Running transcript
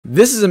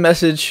This is a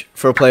message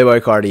for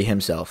Playboi Carti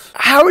himself.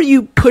 How are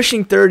you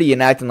pushing 30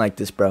 and acting like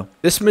this, bro?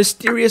 This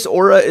mysterious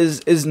aura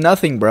is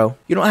nothing, bro.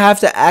 You don't have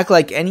to act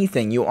like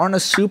anything. You aren't a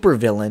super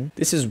villain.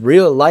 This is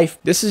real life.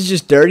 This is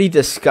just dirty,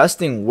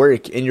 disgusting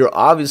work, and you're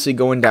obviously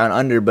going down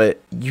under,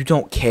 but you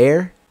don't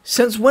care?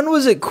 Since when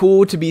was it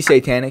cool to be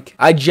satanic?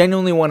 I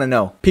genuinely want to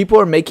know. People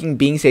are making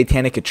being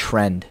satanic a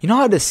trend. You know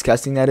how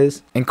disgusting that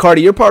is? And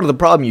Carti, you're part of the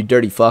problem, you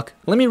dirty fuck.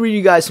 Let me read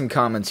you guys some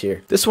comments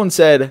here. This one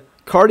said,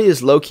 Carti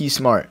is low-key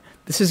smart.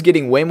 This is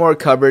getting way more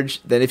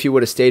coverage than if he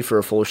would have stayed for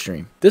a full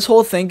stream. This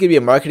whole thing could be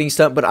a marketing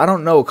stunt, but I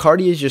don't know.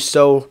 Carti is just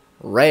so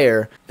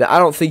rare that I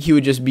don't think he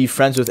would just be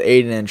friends with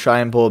Aiden and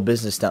try and pull a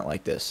business stunt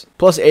like this.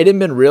 Plus, Aiden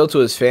been real to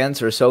his fans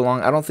for so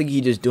long, I don't think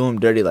he'd just do him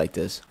dirty like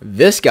this.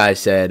 This guy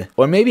said,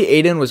 or maybe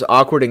Aiden was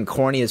awkward and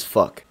corny as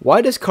fuck.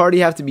 Why does Carti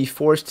have to be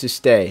forced to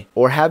stay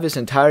or have his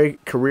entire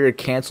career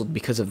canceled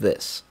because of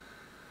this?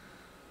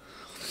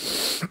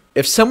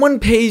 If someone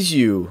pays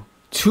you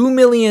 $2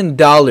 million,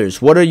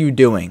 what are you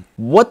doing?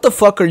 What the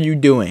fuck are you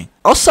doing?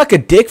 I'll suck a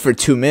dick for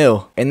 2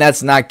 mil, and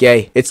that's not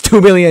gay. It's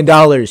 $2 million.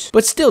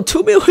 But still,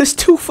 2 mil is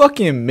 2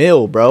 fucking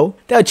mil, bro.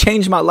 That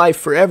changed my life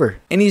forever.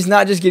 And he's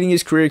not just getting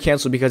his career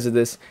canceled because of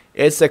this.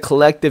 It's the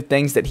collective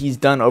things that he's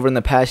done over in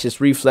the past, just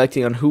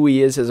reflecting on who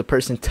he is as a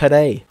person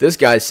today. This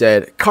guy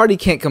said, Carti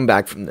can't come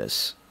back from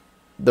this.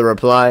 The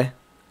reply,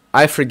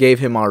 I forgave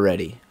him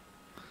already.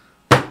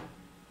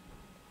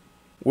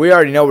 We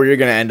already know where you're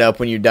going to end up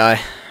when you die.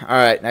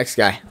 Alright, next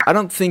guy. I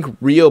don't think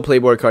real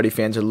Playboi Carti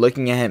fans are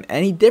looking at him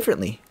any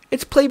differently.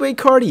 It's Playboi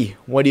Carti.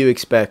 What do you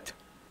expect?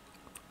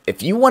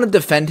 If you want to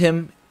defend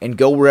him and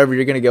go wherever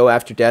you're going to go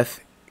after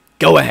death,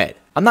 go ahead.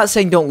 I'm not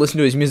saying don't listen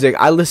to his music.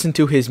 I listen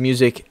to his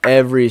music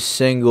every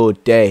single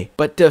day.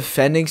 But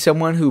defending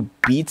someone who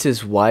beats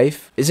his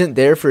wife, isn't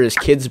there for his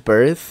kid's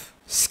birth,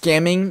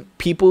 scamming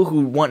people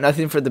who want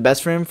nothing for the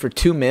best for him for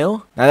 2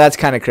 mil? Now that's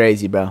kind of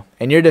crazy, bro.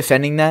 And you're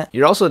defending that?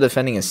 You're also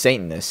defending a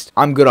Satanist.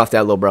 I'm good off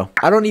that, little bro.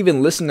 I don't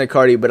even listen to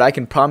Carti, but I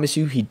can promise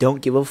you he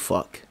don't give a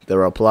fuck. The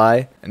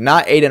reply,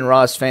 not Aiden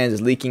Ross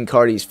fans leaking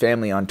Carti's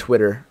family on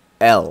Twitter.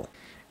 L.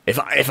 If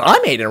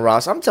I'm Aiden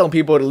Ross, I'm telling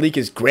people to leak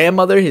his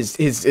grandmother,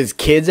 his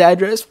kid's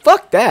address.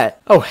 Fuck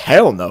that. Oh,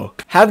 hell no.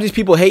 Half of these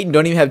people hate and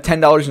don't even have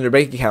 $10 in their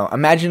bank account.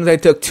 Imagine if they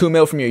took 2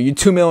 mil from you. You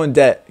 2 mil in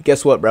debt.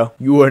 Guess what, bro?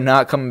 You are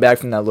not coming back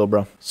from that, little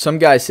bro. Some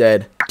guy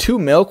said, 2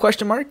 mil,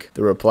 question mark?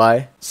 The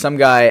reply, some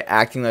guy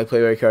acting like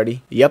Playboi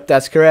Carti. Yep,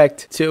 that's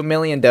correct. 2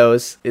 million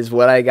does is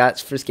what I got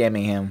for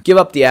scamming him. Give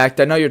up the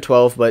act. I know you're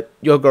 12, but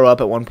you'll grow up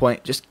at one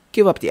point. Just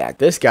give up the act.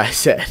 This guy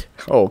said,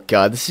 oh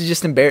god, this is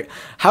just embarrassing.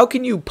 How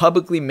can you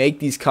publicly make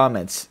these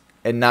comments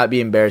and not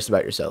be embarrassed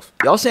about yourself?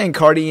 Y'all saying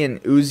Carti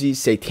and Uzi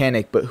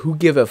satanic, but who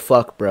give a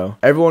fuck, bro?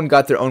 Everyone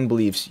got their own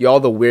beliefs. Y'all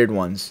the weird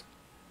ones.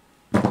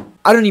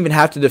 I don't even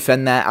have to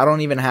defend that. I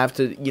don't even have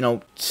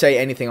to, say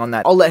anything on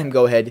that. I'll let him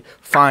go ahead.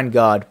 Find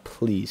God,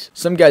 please.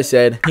 Some guy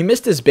said, he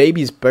missed his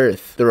baby's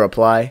birth. The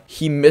reply,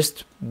 he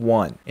missed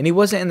one. And he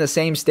wasn't in the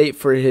same state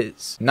for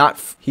his.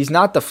 He's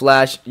not the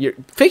Flash.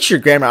 Fix your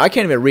grammar. I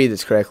can't even read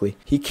this correctly.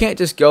 He can't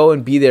just go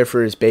and be there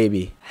for his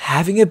baby.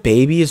 Having a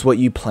baby is what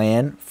you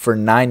plan for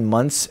 9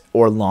 months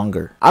or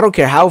longer. I don't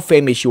care how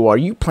famous you are.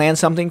 You plan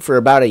something for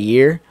about a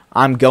year,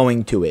 I'm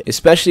going to it.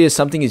 Especially as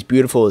something as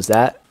beautiful as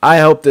that. I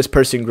hope this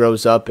person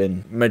grows up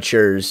and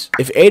matures.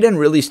 If Aiden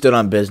really stood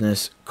on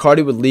business,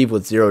 Carti would leave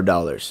with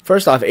 $0.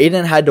 First off,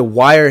 Aiden had to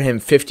wire him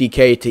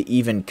 $50K to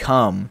even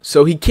come,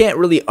 so he can't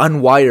really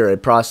unwire a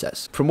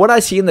process. From what I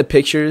see in the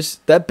pictures,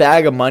 that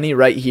bag of money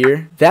right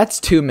here, that's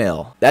 2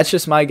 mil. That's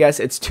just my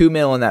guess. It's 2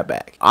 mil in that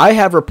bag. I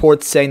have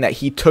reports saying that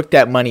he took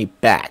that money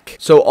back.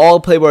 So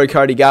all Playboi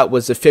Carti got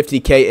was the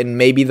 $50K and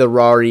maybe the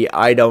Rari.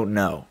 I don't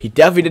know. He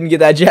definitely didn't get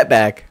that jet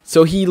back.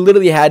 So he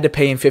literally had to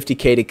pay him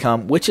 $50K to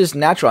come, which is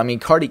natural. I mean,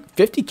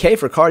 $50K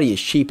for Carti is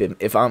cheap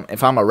if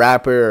I'm a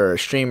rapper or a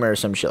streamer or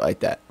some shit like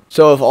that.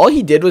 So if all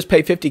he did was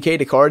pay $50K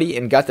to Carti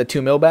and got the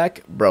 2 mil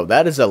back, bro,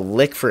 that is a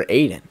lick for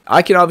Aiden.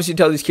 I can obviously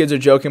tell these kids are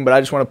joking, but I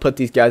just want to put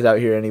these guys out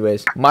here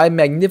anyways. My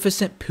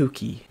magnificent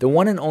Pookie, the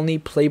one and only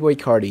Playboi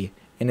Carti,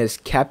 in his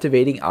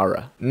captivating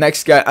aura.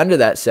 Next guy under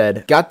that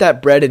said, got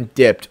that bread and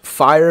dipped,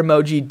 fire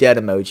emoji, dead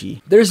emoji.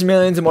 There's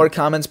millions of more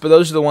comments, but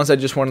those are the ones I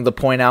just wanted to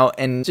point out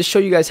and just show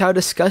you guys how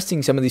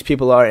disgusting some of these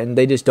people are, and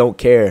they just don't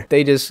care.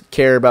 They just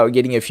care about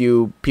getting a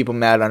few people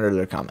mad under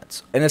their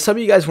comments. And if some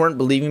of you guys weren't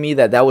believing me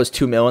that was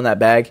 2 mil in that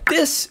bag,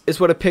 this is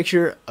what a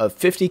picture of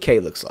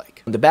 $50K looks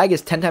like. The bag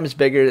is 10 times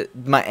bigger.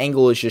 My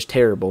angle is just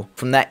terrible.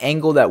 From that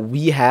angle that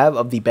we have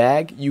of the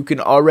bag, you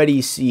can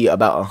already see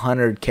about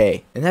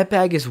 100K. And that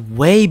bag is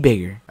way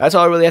bigger. That's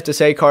all I really have to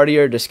say. Carti,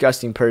 you're a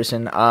disgusting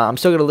person. I'm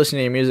still gonna listen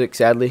to your music,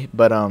 sadly,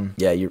 but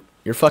yeah,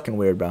 you're fucking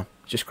weird, bro.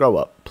 Just grow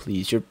up,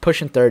 please. You're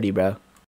pushing 30, bro.